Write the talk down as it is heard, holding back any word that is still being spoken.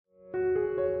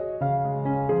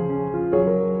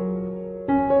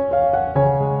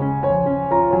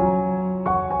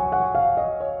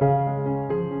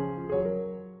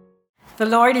The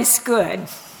Lord is good.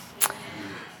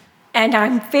 And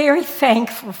I'm very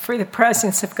thankful for the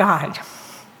presence of God.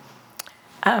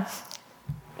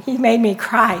 He made me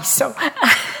cry. So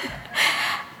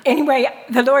anyway,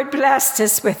 the Lord blessed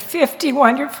us with 50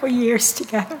 wonderful years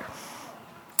together.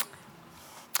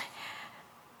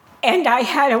 And I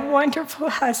had a wonderful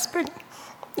husband.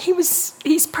 He's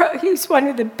one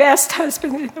of the best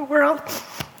husbands in the world.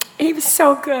 He was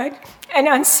so good and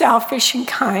unselfish and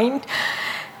kind.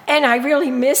 And I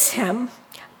really miss him.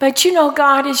 But you know,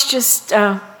 God is just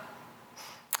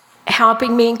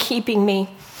helping me and keeping me.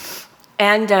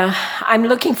 And I'm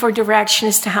looking for direction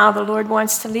as to how the Lord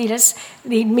wants to lead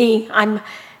me. I'm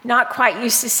not quite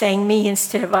used to saying me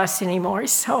instead of us anymore.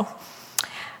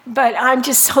 But I'm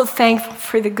just so thankful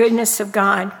for the goodness of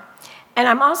God. And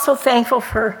I'm also thankful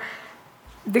for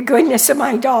the goodness of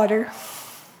my daughter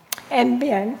and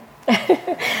Ben.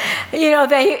 You know,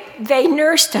 they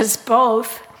nursed us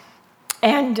both.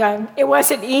 And it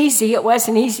wasn't easy. It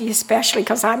wasn't easy, especially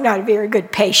because I'm not a very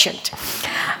good patient.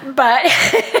 But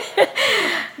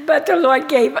the Lord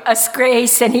gave us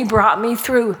grace, and he brought me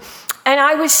through. And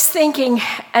I was thinking,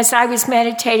 as I was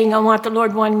meditating on what the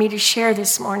Lord wanted me to share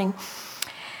this morning,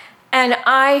 and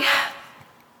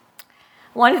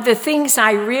one of the things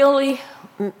the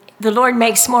Lord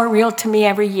makes more real to me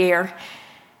every year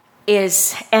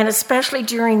is, and especially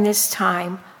during this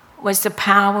time, was the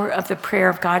power of the prayer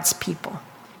of God's people.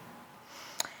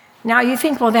 Now you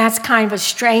think, well, that's kind of a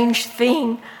strange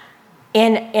thing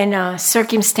in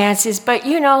circumstances, but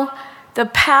you know, the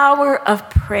power of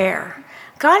prayer.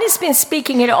 God has been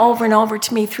speaking it over and over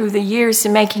to me through the years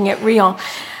and making it real.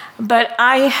 But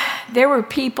there were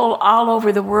people all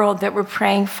over the world that were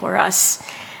praying for us.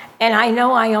 And I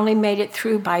know I only made it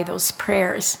through by those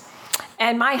prayers.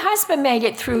 And my husband made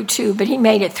it through too, but he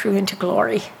made it through into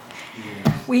glory.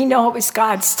 We know it was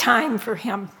God's time for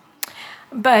him.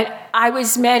 But I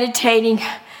was meditating.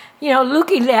 You know,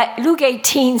 Luke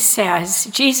 18 says,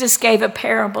 Jesus gave a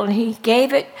parable, and he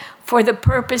gave it for the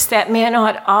purpose that men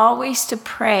ought always to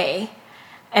pray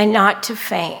and not to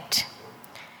faint.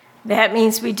 That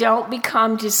means we don't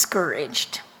become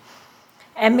discouraged.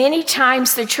 And many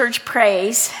times the church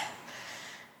prays,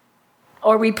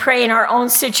 or we pray in our own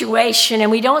situation, and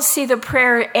we don't see the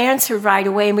prayer answered right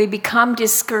away, and we become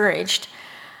discouraged.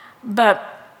 But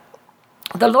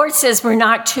the Lord says we're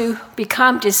not to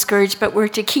become discouraged, but we're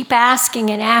to keep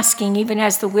asking and asking, even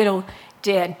as the widow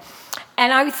did.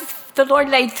 And the Lord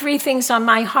laid 3 things on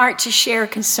my heart to share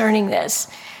concerning this.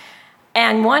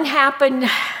 And one happened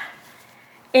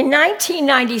in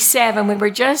 1997. We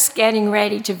were just getting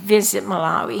ready to visit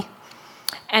Malawi.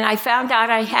 And I found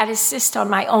out I had a cyst on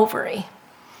my ovary.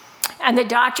 And the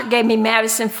doctor gave me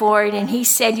medicine for it, and he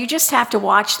said, you just have to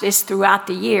watch this throughout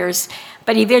the years,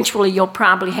 but eventually you'll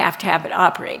probably have to have it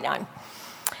operated on.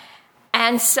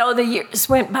 And so the years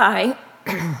went by,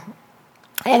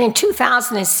 and in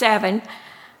 2007,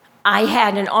 I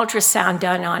had an ultrasound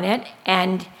done on it,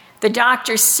 and the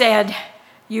doctor said,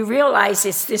 you realize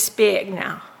it's this big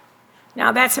now.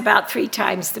 Now that's about 3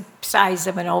 times the size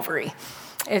of an ovary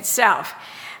itself.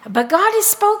 But God has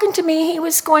spoken to me. He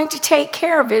was going to take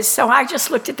care of it. So I just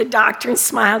looked at the doctor and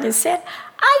smiled and said,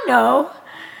 I know.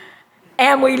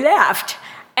 And we left.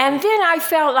 And then I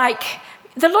felt like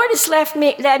the Lord has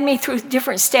led me through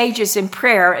different stages in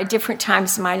prayer at different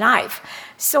times in my life.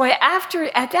 So at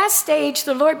that stage,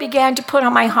 the Lord began to put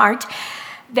on my heart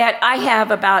that I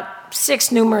have about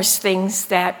 6 numerous things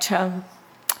that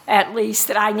at least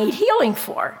that I need healing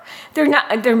for. They're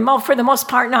for the most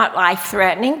part not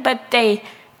life-threatening, but they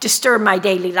disturb my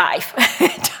daily life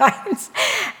at times.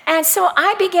 And so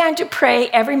I began to pray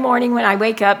every morning when I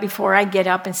wake up, before I get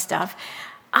up and stuff.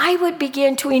 I would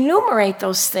begin to enumerate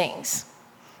those things,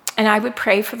 and I would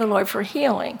pray for the Lord for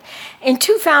healing. In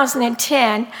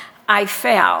 2010, I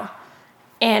fell,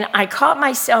 and I caught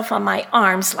myself on my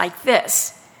arms like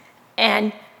this.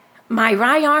 And my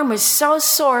right arm was so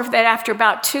sore that after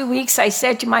about 2 weeks, I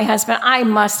said to my husband, I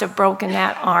must have broken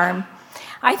that arm.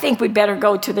 I think we'd better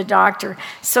go to the doctor.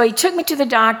 So he took me to the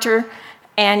doctor,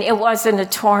 and it wasn't a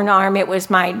torn arm. It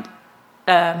was my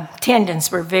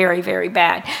tendons were very, very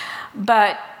bad.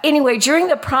 But anyway, during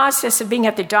the process of being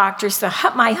at the doctor's,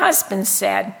 my husband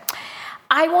said,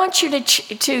 I want you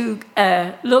to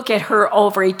look at her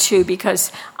ovary too,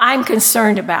 because I'm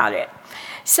concerned about it.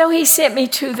 So he sent me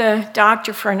to the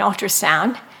doctor for an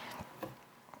ultrasound.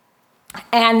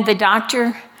 And the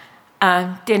doctor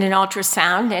did an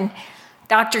ultrasound, and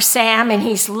Dr. Sam, and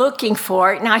he's looking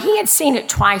for it. Now, he had seen it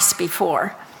twice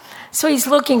before. So he's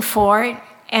looking for it,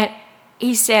 and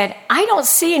he said, I don't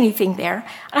see anything there.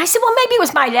 And I said, well, maybe it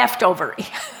was my left ovary.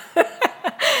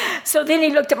 So then he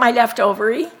looked at my left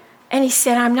ovary, and he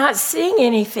said, I'm not seeing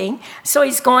anything. So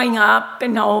he's going up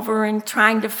and over and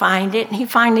trying to find it. And he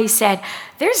finally said,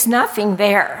 there's nothing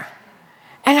there.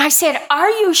 And I said, are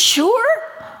you sure?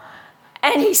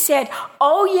 And he said,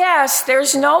 oh, yes,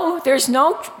 there's no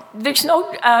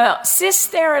cysts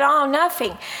there at all,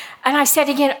 nothing. And I said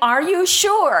again, are you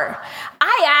sure?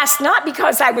 I asked not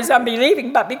because I was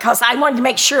unbelieving, but because I wanted to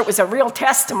make sure it was a real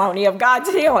testimony of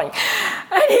God's healing.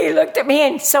 And he looked at me,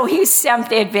 and so he's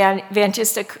Seventh-day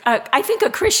Adventist, I think a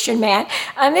Christian man.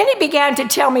 And then he began to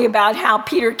tell me about how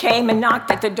Peter came and knocked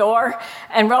at the door,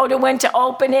 and Rhoda went to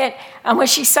open it. And when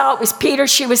she saw it was Peter,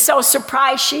 she was so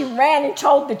surprised, she ran and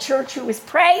told the church who was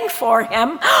praying for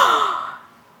him,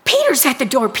 Peter's at the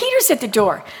door, Peter's at the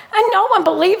door. And no one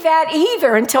believed that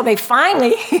either until they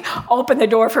finally opened the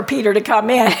door for Peter to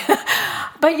come in.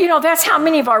 But that's how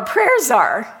many of our prayers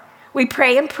are. We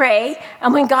pray,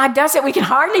 and when God does it, we can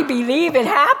hardly believe it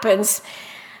happens.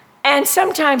 And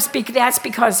sometimes that's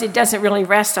because it doesn't really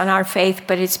rest on our faith,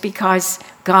 but it's because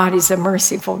God is a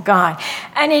merciful God.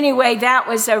 And anyway, that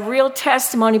was a real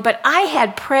testimony. But I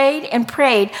had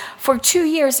prayed for 2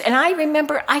 years, and I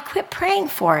remember I quit praying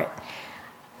for it.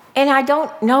 And I don't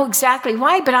know exactly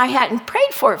why, but I hadn't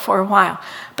prayed for it for a while.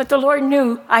 But the Lord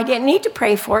knew I didn't need to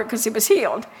pray for it because it was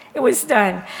healed. It was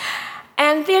done.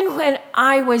 And then when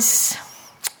I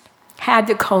had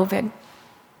the COVID,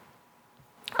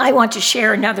 I want to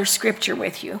share another scripture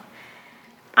with you.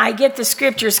 I get the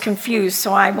scriptures confused,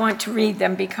 so I want to read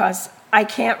them because I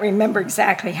can't remember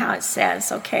exactly how it says,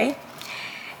 okay?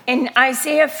 In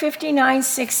Isaiah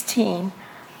 59:16,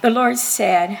 the Lord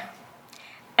said,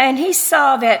 and he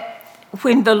saw that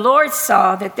when the Lord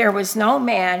saw that there was no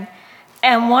man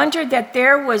and wondered that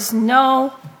there was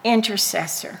no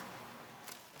intercessor.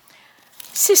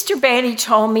 Sister Bailey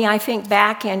told me, I think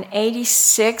back in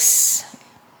 86,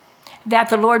 that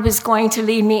the Lord was going to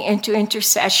lead me into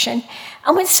intercession.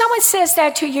 And when someone says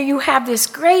that to you, you have this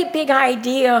great big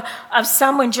idea of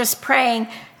someone just praying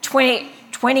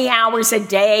 20 hours a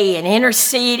day and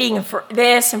interceding for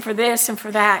this and for this and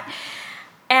for that.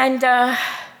 And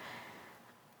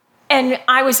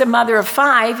I was a mother of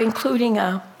 5, including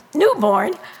a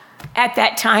newborn at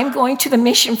that time, going to the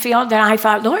mission field. And I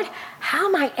thought, Lord, how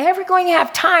am I ever going to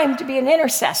have time to be an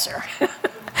intercessor?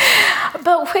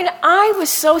 But when I was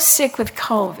so sick with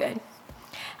COVID,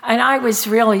 and I was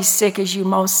really sick, as you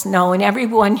most know, and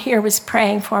everyone here was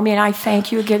praying for me, and I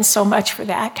thank you again so much for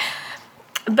that.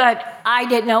 But I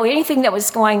didn't know anything that was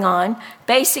going on.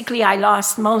 Basically, I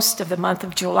lost most of the month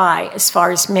of July as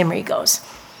far as memory goes.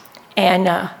 And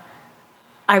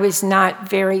I was not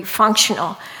very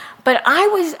functional. But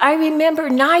I remember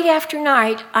night after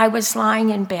night, I was lying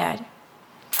in bed.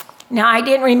 Now, I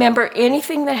didn't remember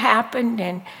anything that happened,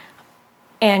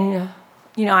 and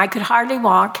I could hardly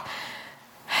walk,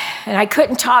 and I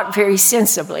couldn't talk very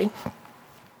sensibly.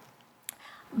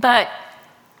 But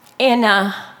in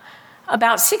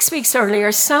about 6 weeks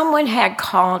earlier, someone had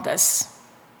called us,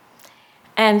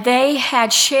 and they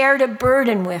had shared a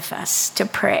burden with us to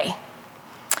pray.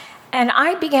 And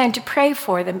I began to pray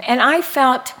for them, and I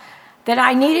felt that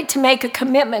I needed to make a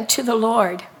commitment to the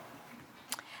Lord,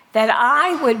 that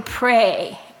I would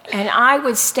pray and I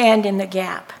would stand in the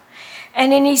gap.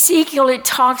 And in Ezekiel, it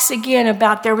talks again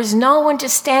about there was no one to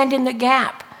stand in the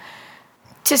gap,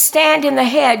 to stand in the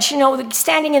hedge.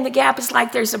 Standing in the gap is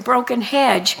like there's a broken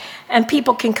hedge, and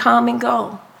people can come and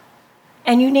go.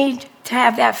 And you need to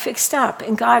have that fixed up.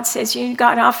 And God says,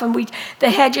 God, often the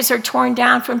hedges are torn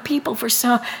down from people for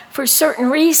certain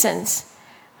reasons.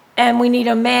 And we need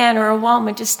a man or a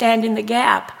woman to stand in the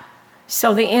gap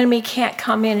so the enemy can't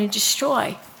come in and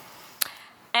destroy.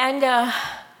 And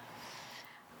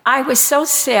I was so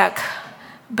sick,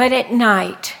 but at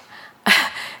night,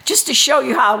 just to show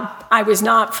you how I was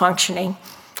not functioning,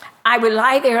 I would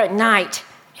lie there at night,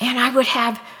 and I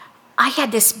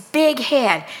had this big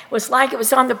head. It was like it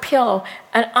was on the pillow,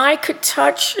 and I could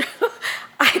touch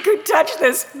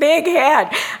this big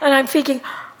head. And I'm thinking,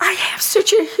 I have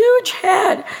such a huge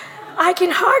head. I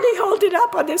can hardly hold it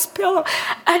up on this pillow.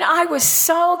 And I was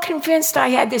so convinced I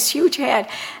had this huge head.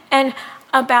 And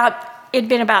it'd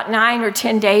been about 9 or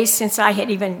 10 days since I had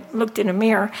even looked in a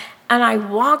mirror. And I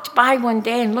walked by one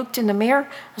day and looked in the mirror.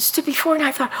 I stood before it, and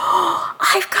I thought,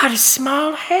 I've got a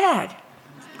small head.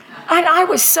 And I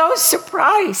was so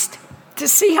surprised to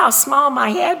see how small my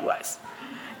head was.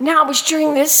 Now, it was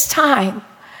during this time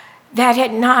that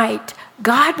at night,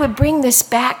 God would bring this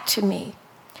back to me.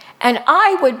 And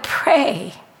I would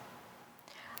pray.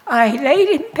 I laid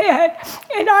in bed,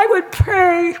 and I would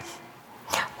pray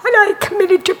what I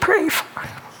committed to pray for.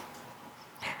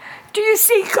 Do you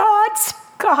see God's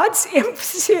God's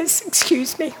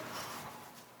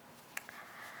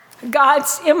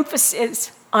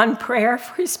emphasis on prayer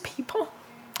for his people.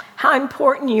 How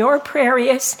important your prayer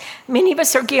is. Many of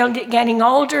us are getting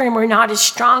older and we're not as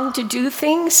strong to do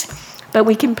things, but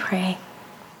we can pray.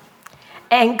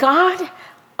 And God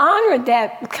honored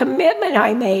that commitment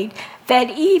I made, that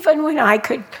even when I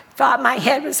thought my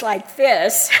head was like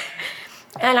this,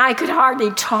 and I could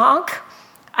hardly talk,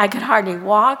 I could hardly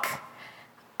walk,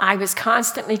 I was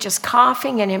constantly just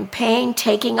coughing and in pain,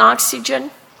 taking oxygen,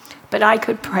 but I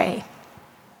could pray.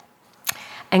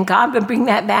 And God would bring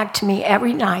that back to me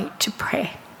every night to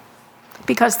pray.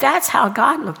 Because that's how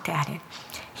God looked at it.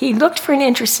 He looked for an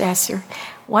intercessor,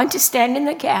 one to stand in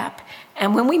the gap.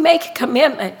 And when we make a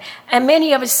commitment, and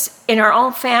many of us in our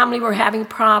own family were having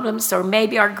problems, or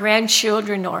maybe our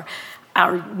grandchildren, or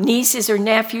our nieces or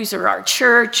nephews, or our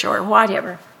church, or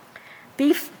whatever.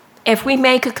 If we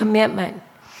make a commitment,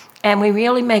 and we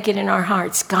really make it in our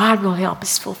hearts, God will help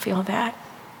us fulfill that.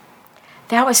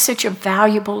 That was such a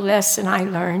valuable lesson I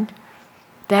learned,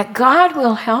 that God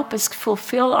will help us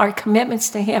fulfill our commitments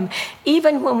to him,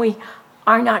 even when we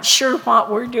are not sure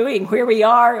what we're doing, where we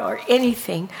are, or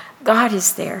anything. God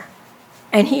is there,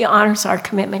 and he honors our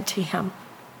commitment to him.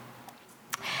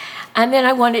 And then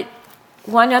I wanted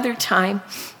one other time,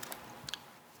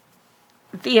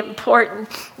 this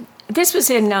was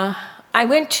in, we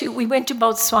went to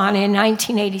Botswana in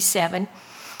 1987.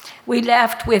 We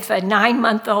left with a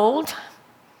 9-month-old,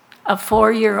 a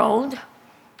 4-year-old,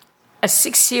 a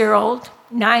 6-year-old,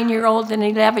 9-year-old, and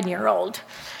 11-year-old.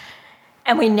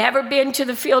 And we'd never been to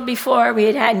the field before. We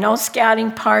had had no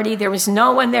scouting party. There was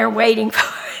no one there waiting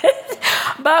for it.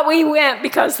 But we went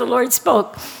because the Lord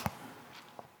spoke.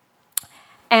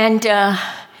 And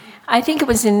I think it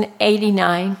was in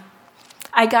 89.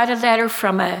 I got a letter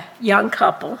from a young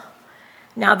couple.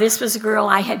 Now, this was a girl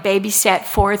I had babysat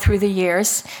for through the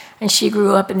years. And she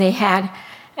grew up and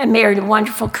married a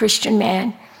wonderful Christian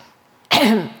man.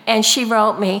 And she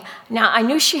wrote me. Now, I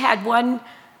knew she had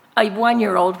a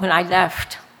 1-year-old when I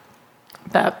left.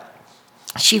 But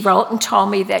she wrote and told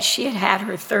me that she had had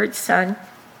her 3rd son,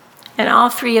 and all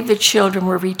 3 of the children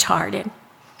were retarded.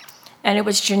 And it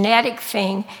was a genetic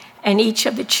thing, and each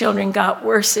of the children got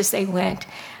worse as they went.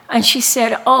 And she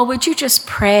said, "Oh, would you just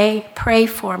pray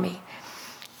for me?"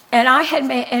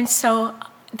 And so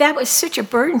that was such a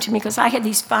burden to me, because I had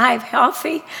these 5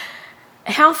 healthy,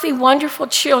 wonderful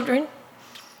children,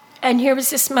 and here was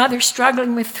this mother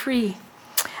struggling with 3.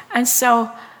 And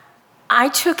so I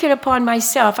took it upon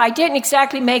myself. I didn't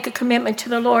exactly make a commitment to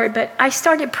the Lord, but I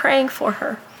started praying for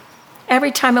her.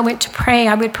 Every time I went to pray,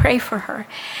 I would pray for her.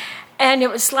 And it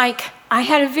was like I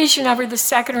had a vision of her the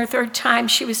 2nd or 3rd time.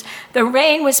 The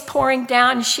rain was pouring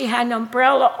down, and she had an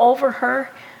umbrella over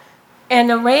her. And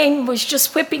the rain was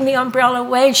just whipping the umbrella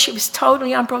away, and she was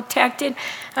totally unprotected.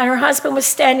 And her husband was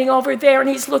standing over there, and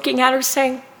he's looking at her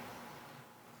saying,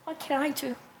 "What can I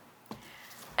do?"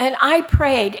 And I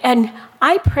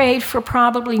prayed for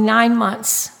probably 9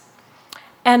 months.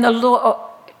 And the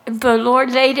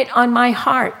Lord laid it on my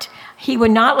heart. He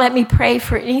would not let me pray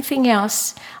for anything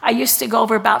else. I used to go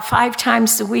over about 5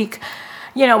 times a week,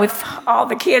 with all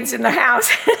the kids in the house.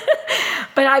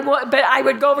 But I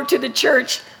would go over to the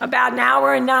church about an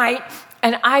hour a night,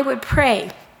 and I would pray.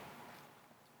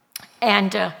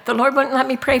 And the Lord wouldn't let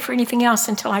me pray for anything else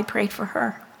until I prayed for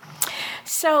her.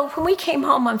 So when we came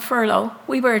home on furlough,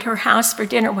 we were at her house for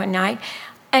dinner one night,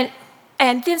 and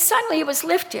then suddenly it was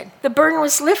lifted. The burden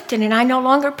was lifted, and I no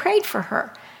longer prayed for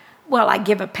her. Well, I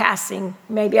give a passing,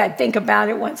 maybe I'd think about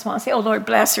it once in a while, say, "Oh, Lord,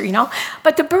 bless her,"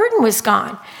 But the burden was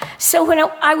gone. So when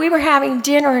we were having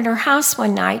dinner at her house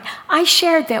one night, I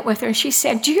shared that with her, and she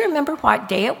said, "Do you remember what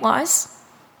day it was?"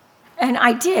 And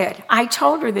I did. I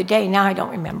told her the day. Now I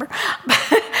don't remember.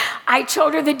 I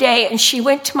told her the day, and she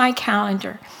went to my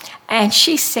calendar. And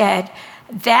she said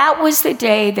that was the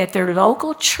day that their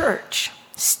local church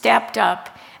stepped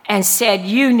up and said,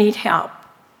 "You need help."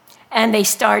 And they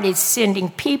started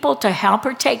sending people to help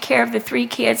her take care of the 3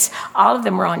 kids. All of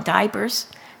them were on diapers.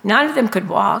 None of them could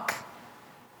walk.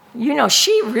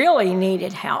 She really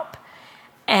needed help.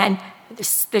 And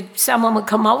someone would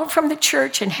come over from the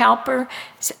church and help her.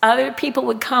 Other people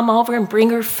would come over and bring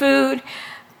her food.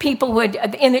 People would,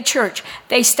 in the church,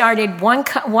 they started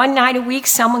one night a week,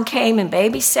 someone came and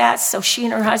babysat so she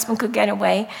and her husband could get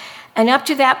away. And up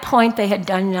to that point, they had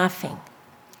done nothing.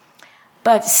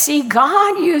 But see,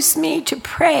 God used me to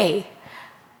pray,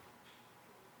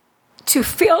 to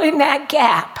fill in that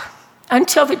gap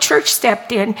until the church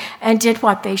stepped in and did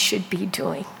what they should be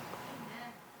doing.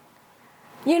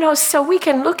 So we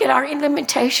can look at our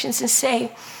limitations and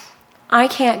say, "I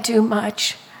can't do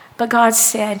much." But God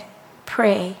said,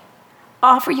 pray,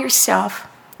 offer yourself,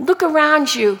 look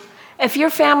around you. If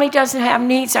your family doesn't have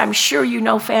needs, I'm sure you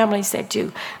know families that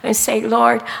do. And say,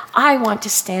 Lord, I want to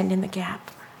stand in the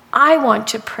gap. I want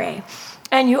to pray.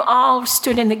 And you all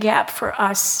stood in the gap for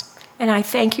us. And I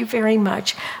thank you very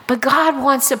much. But God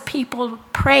wants a people,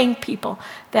 praying people,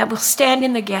 that will stand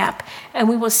in the gap. And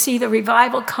we will see the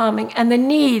revival coming and the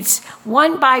needs,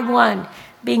 one by one,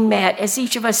 being met as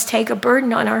each of us take a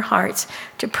burden on our hearts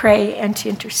to pray and to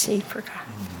intercede for God.